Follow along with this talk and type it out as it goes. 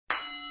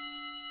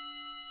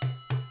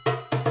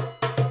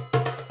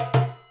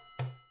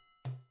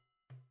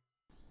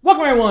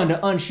Welcome everyone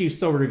to Unsheathed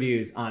Sober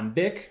Reviews. I'm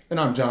Vic. And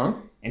I'm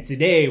John. And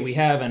today we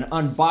have an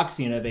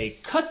unboxing of a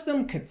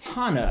custom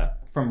katana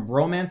from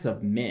Romance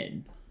of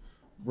Men.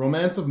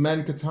 Romance of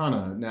Men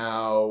Katana.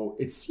 Now,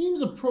 it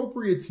seems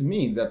appropriate to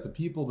me that the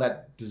people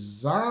that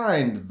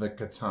designed the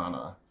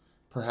katana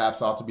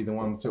perhaps ought to be the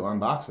ones to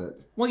unbox it.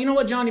 Well, you know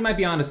what, John? You might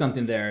be onto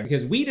something there,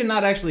 because we did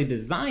not actually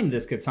design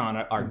this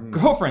katana. Our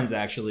girlfriends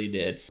actually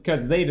did.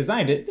 Because they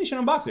designed it, they should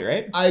unbox it,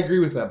 right? I agree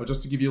with that, but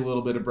just to give you a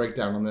little bit of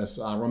breakdown on this,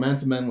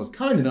 Romance of Men was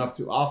kind enough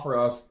to offer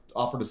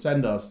to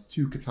send us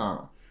two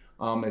katana.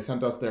 They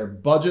sent us their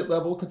budget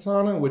level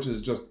katana, which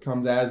is just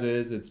comes as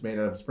is. It's made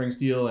out of spring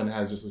steel and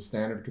has just a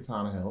standard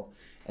katana hilt.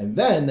 And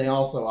then they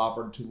also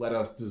offered to let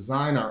us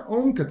design our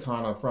own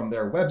katana from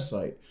their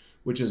website,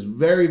 which is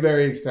very,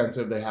 very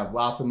extensive. They have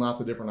lots and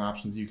lots of different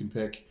options you can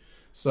pick.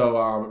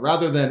 So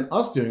rather than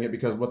us doing it,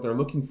 because what they're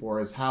looking for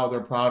is how their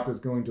product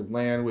is going to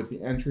land with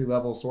the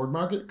entry-level sword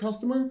market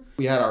customer,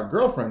 we had our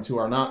girlfriends who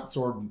are not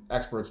sword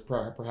experts,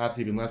 perhaps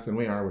even less than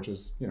we are, which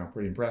is, you know,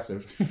 pretty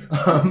impressive.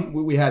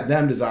 We had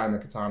them design the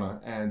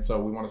katana, and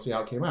so we want to see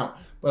how it came out.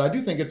 But I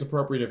do think it's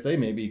appropriate if they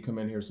maybe come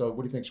in here. So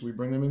what do you think? Should we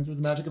bring them in through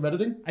the magic of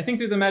editing? I think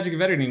through the magic of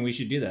editing, we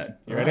should do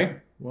that. You ready? Right.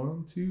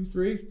 1, 2,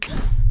 3.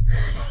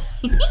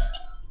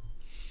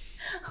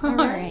 All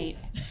right.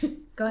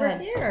 Go ahead.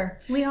 We're here.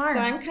 We are. So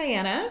I'm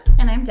Katana.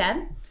 And I'm Deb.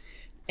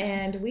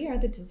 And we are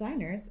the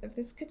designers of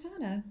this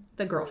katana.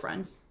 The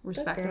girlfriends,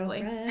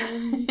 respectively. The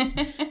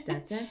girlfriends. Da,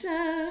 da,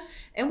 da.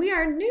 And we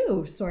are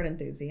new sword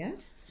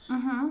enthusiasts.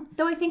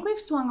 Though I think we've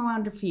swung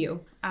around a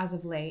few as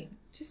of late.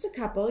 Just a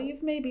couple.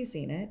 You've maybe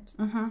seen it.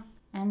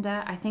 And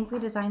I think we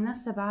designed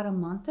this about a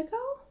month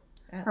ago?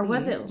 At or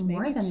was least, it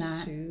more maybe than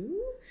that?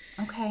 2.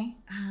 Okay.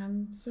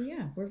 So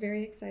yeah, we're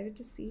very excited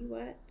to see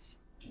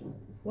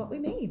what we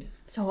made.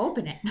 So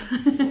open it.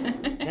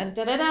 Dun,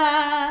 da, da,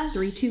 da.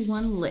 3, 2,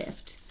 1,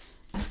 lift.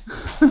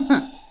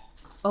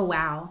 Oh,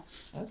 wow.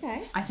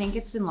 Okay. I think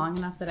it's been long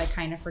enough that I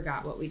kind of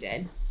forgot what we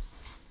did.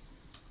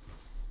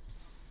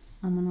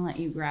 I'm going to let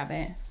you grab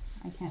it.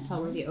 I can't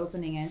tell where the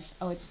opening is.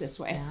 Oh, it's this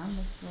way. Down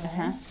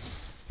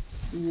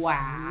this way.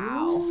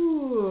 Wow.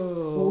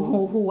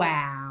 Ooh.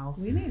 Wow.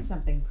 We made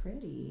something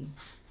pretty.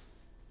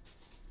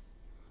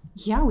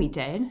 Yeah, we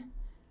did.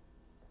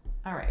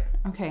 All right.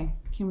 Okay,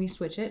 can we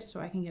switch it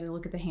so I can get a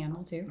look at the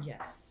handle too?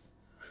 Yes.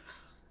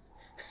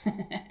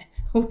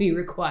 We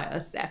require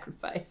a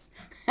sacrifice.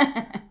 All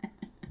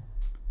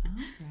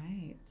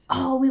right.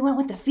 Oh, we went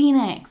with the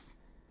phoenix.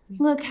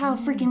 Look how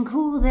freaking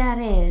cool that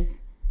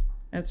is.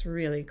 That's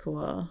really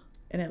cool.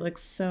 And it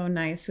looks so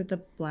nice with the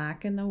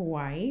black and the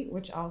white,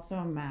 which also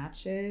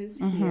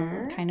matches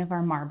here. Kind of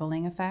our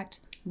marbling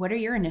effect. What are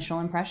your initial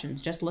impressions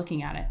just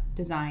looking at it?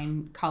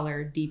 Design,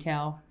 color,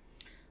 detail.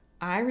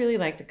 I really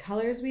like the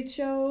colors we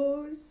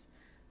chose.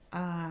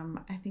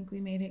 I think we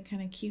made it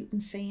kind of cute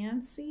and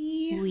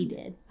fancy. We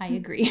did. I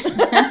agree.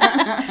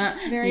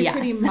 Very Yes.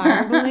 pretty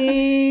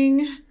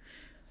marbling.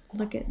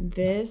 Look at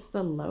this.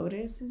 The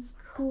lotus is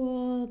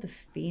cool. The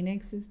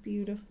phoenix is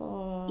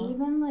beautiful.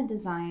 Even the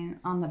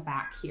design on the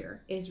back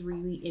here is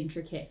really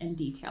intricate and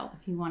detailed.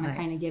 If you want to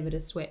kind of give it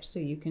a switch so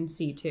you can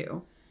see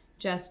too.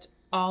 Just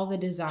all the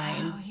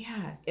designs. Oh,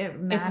 yeah. It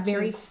matches It's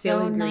very so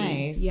filigree.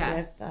 nice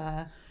Yes.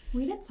 with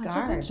We did such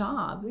a good Gosh.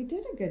 job. We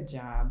did a good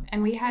job.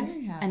 And we had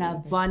Very happy an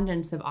with this.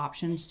 abundance of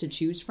options to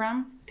choose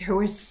from. There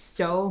was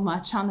so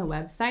much on the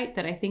website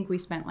that I think we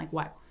spent like,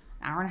 what,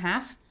 an hour and a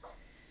half?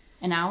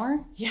 An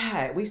hour?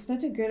 Yeah, we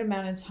spent a good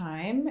amount of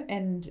time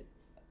and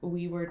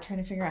we were trying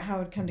to figure out how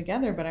it would come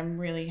together, but I'm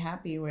really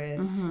happy with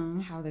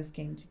how this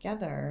came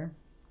together.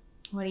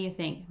 What do you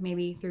think?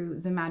 Maybe through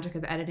the magic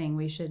of editing,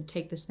 we should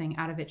take this thing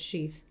out of its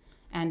sheath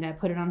and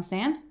put it on a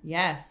stand?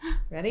 Yes.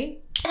 Ready?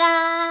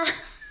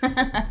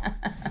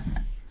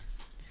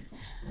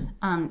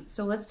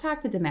 So let's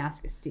tack the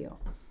Damascus steel.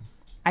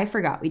 I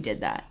forgot we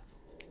did that.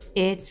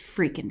 It's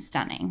freaking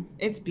stunning.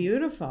 It's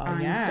beautiful.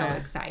 I'm so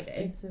excited.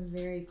 It's a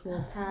very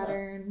cool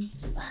pattern.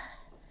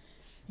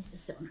 This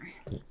is Sonar.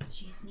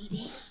 She's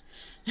needy.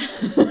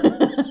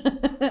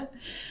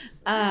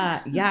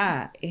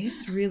 Yeah,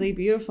 it's really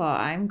beautiful.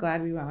 I'm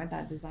glad we went with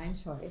that design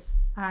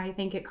choice. I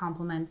think it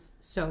complements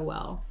so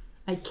well.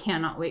 I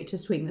cannot wait to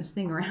swing this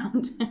thing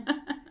around.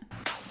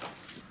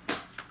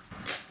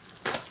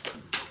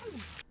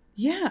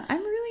 Yeah, I'm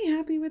really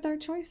happy with our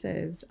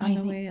choices on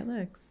the way it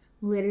looks.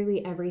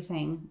 Literally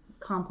everything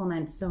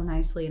complements so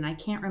nicely, and I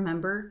can't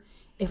remember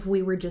if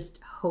we were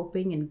just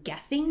hoping and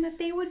guessing that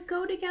they would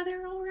go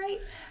together all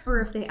right,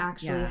 or if they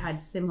actually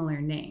had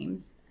similar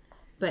names.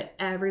 But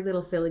every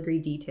little filigree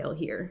detail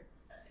here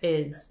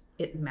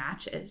it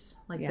matches.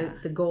 Like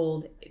the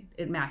gold,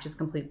 it matches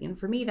completely. And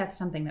for me, that's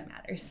something that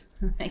matters.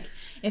 Like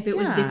if it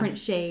was different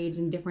shades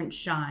and different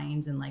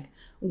shines, and like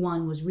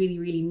one was really,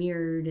 really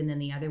mirrored and then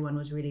the other one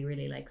was really,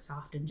 really like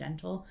soft and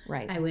gentle,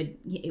 right?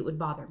 It would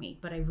bother me.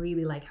 But I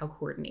really like how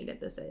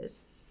coordinated this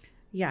is.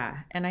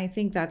 Yeah, and I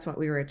think that's what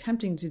we were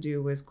attempting to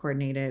do, was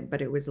coordinate it,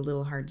 but it was a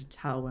little hard to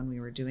tell when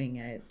we were doing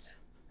it,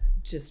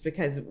 just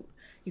because,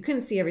 you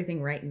couldn't see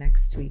everything right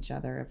next to each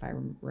other, if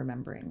I'm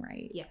remembering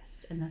right.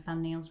 Yes, and the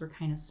thumbnails were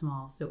kind of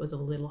small, so it was a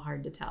little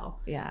hard to tell.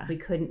 Yeah. We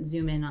couldn't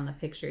zoom in on the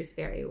pictures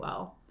very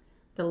well.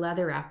 The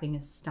leather wrapping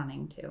is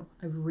stunning too.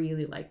 I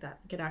really like that.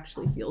 It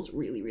actually feels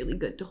really, really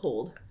good to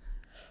hold.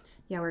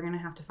 Yeah, we're going to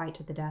have to fight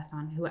to the death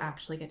on who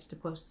actually gets to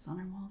post this on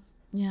our walls.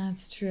 Yeah,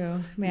 it's true.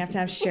 We have to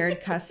have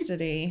shared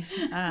custody,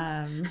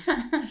 a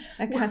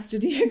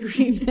custody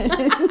agreement.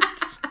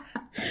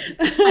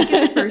 I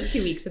get the first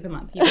 2 weeks of the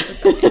month. You get the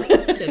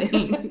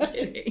second.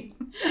 Kidding.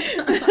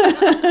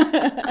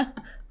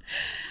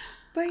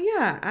 But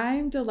yeah,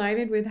 I'm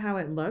delighted with how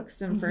it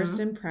looks and first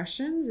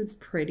impressions. It's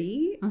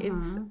pretty.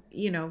 It's,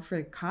 you know,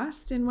 for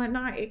cost and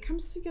whatnot, it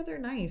comes together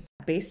nice.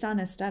 Based on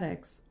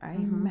aesthetics,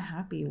 I'm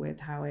happy with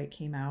how it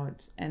came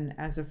out. And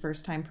as a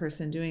first time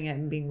person doing it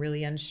and being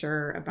really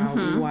unsure about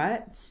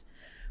what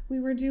we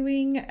were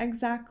doing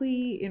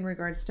exactly in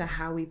regards to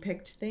how we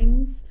picked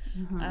things,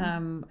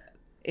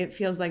 it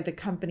feels like the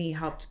company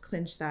helped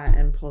clinch that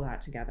and pull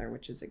that together,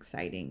 which is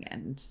exciting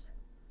and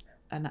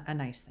a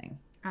nice thing.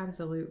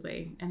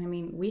 Absolutely. And I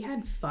mean, we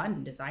had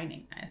fun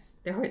designing this.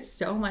 There was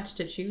so much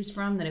to choose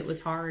from that it was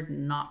hard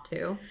not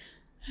to.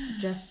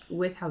 Just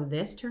with how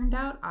this turned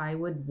out, I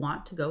would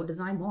want to go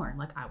design more.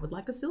 Like, I would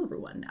like a silver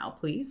one now,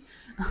 please.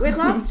 With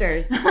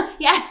lobsters.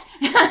 Yes.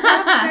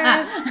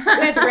 Lobsters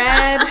with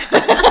red.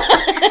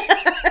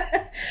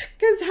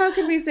 Because how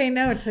could we say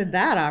no to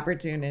that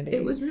opportunity?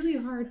 It was really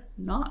hard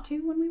not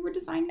to when we were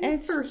designing the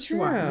first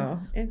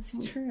one.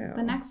 It's true.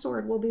 The next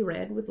sword will be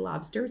red with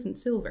lobsters and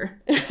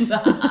silver.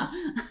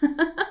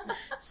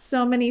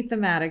 So many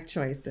thematic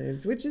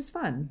choices, which is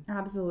fun.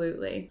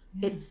 Absolutely.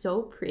 Yeah. It's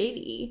so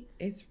pretty.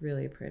 It's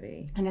really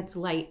pretty. And it's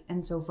light,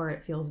 and so far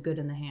it feels good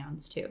in the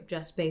hands too.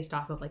 Just based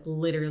off of like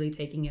literally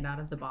taking it out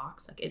of the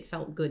box. Like, it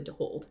felt good to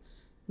hold.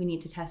 We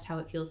need to test how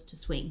it feels to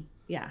swing.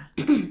 Yeah.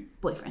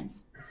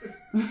 Boyfriends.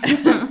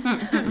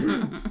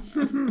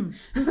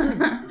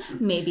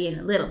 Maybe in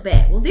a little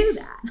bit we'll do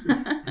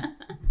that.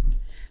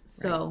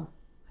 So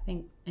I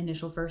think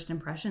initial first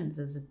impressions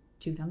is a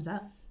 2 thumbs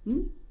up.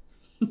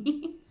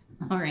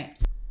 All right.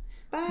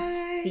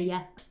 Bye. See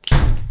ya.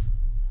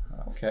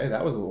 Okay,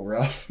 that was a little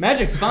rough.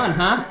 Magic's fun,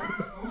 huh?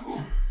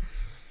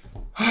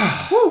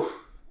 Whew.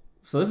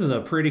 So this is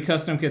a pretty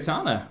custom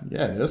katana.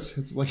 Yeah, it is.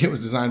 It's like it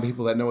was designed by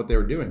people that know what they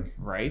were doing.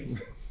 Right.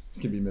 It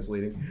can be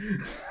misleading.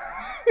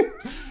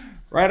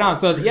 Right on.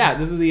 So yeah,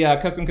 this is the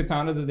custom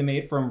katana that they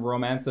made from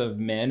Romance of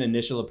Men.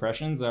 Initial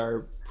impressions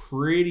are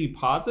pretty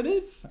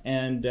positive,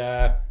 and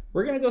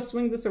we're gonna go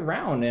swing this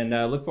around and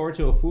look forward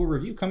to a full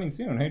review coming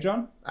soon. Hey,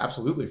 John?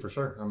 Absolutely, for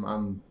sure.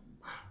 Wow,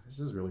 this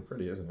is really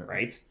pretty, isn't it?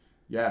 Right.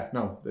 Yeah,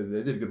 no,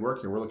 they did good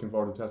work here. We're looking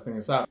forward to testing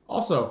this out.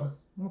 Also,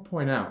 I want to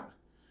point out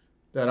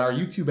that our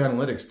YouTube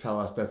analytics tell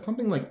us that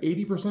something like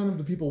 80% of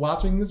the people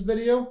watching this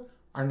video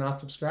are not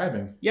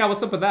subscribing. Yeah,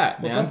 what's up with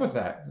that, man? What's up with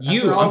that?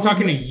 You, I'm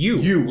talking to you.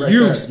 You, right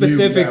you there.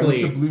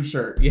 specifically. You, with the blue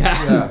shirt.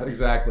 Yeah. Yeah,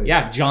 exactly.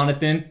 Yeah,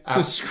 Jonathan,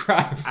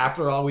 subscribe.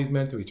 After all we've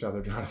meant to each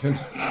other, Jonathan.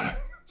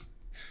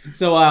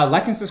 So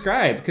like and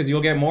subscribe, because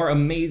you'll get more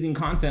amazing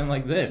content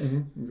like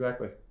this.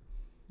 Exactly.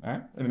 All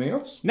right. Anything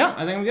else? No,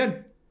 I think I'm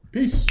good.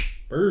 Peace.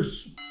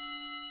 Peace.